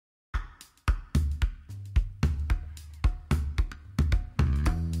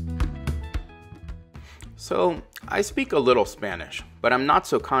So, I speak a little Spanish, but I'm not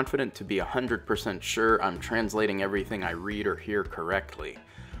so confident to be 100% sure I'm translating everything I read or hear correctly.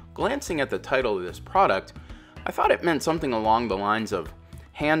 Glancing at the title of this product, I thought it meant something along the lines of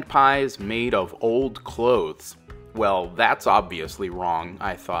hand pies made of old clothes. Well, that's obviously wrong,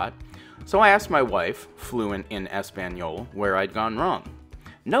 I thought. So I asked my wife, fluent in Espanol, where I'd gone wrong.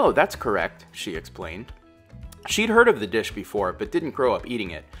 No, that's correct, she explained. She'd heard of the dish before, but didn't grow up eating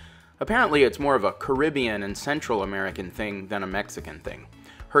it. Apparently, it's more of a Caribbean and Central American thing than a Mexican thing.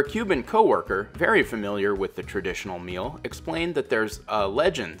 Her Cuban coworker, very familiar with the traditional meal, explained that there's a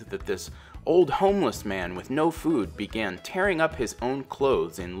legend that this old homeless man with no food began tearing up his own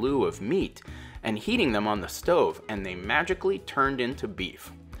clothes in lieu of meat and heating them on the stove, and they magically turned into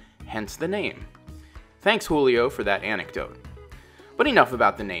beef. Hence the name. Thanks, Julio, for that anecdote. But enough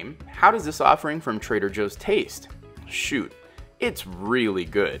about the name. How does this offering from Trader Joe's taste? Shoot, it's really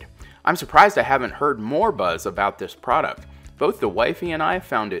good. I'm surprised I haven't heard more buzz about this product. Both the wifey and I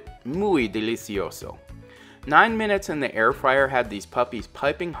found it muy delicioso. 9 minutes in the air fryer had these puppies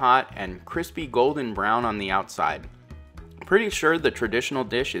piping hot and crispy golden brown on the outside. Pretty sure the traditional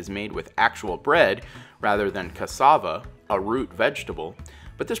dish is made with actual bread rather than cassava, a root vegetable,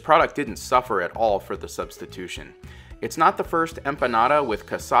 but this product didn't suffer at all for the substitution. It's not the first empanada with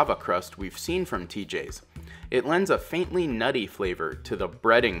cassava crust we've seen from TJ's. It lends a faintly nutty flavor to the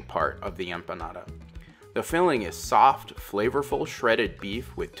breading part of the empanada. The filling is soft, flavorful shredded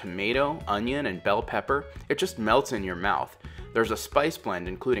beef with tomato, onion, and bell pepper. It just melts in your mouth. There's a spice blend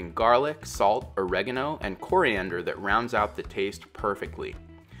including garlic, salt, oregano, and coriander that rounds out the taste perfectly.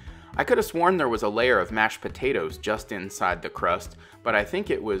 I could have sworn there was a layer of mashed potatoes just inside the crust, but I think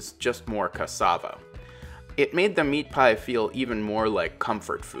it was just more cassava. It made the meat pie feel even more like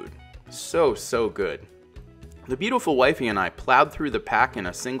comfort food. So good. The beautiful wifey and I plowed through the pack in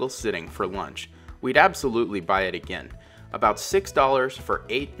a single sitting for lunch. We'd absolutely buy it again. About $6 for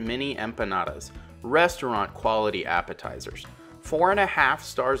 8 mini empanadas, restaurant quality appetizers. 4.5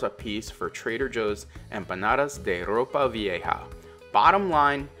 stars a piece for Trader Joe's Empanadas de Ropa Vieja. Bottom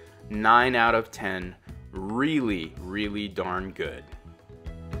line, 9 out of 10. Really darn good.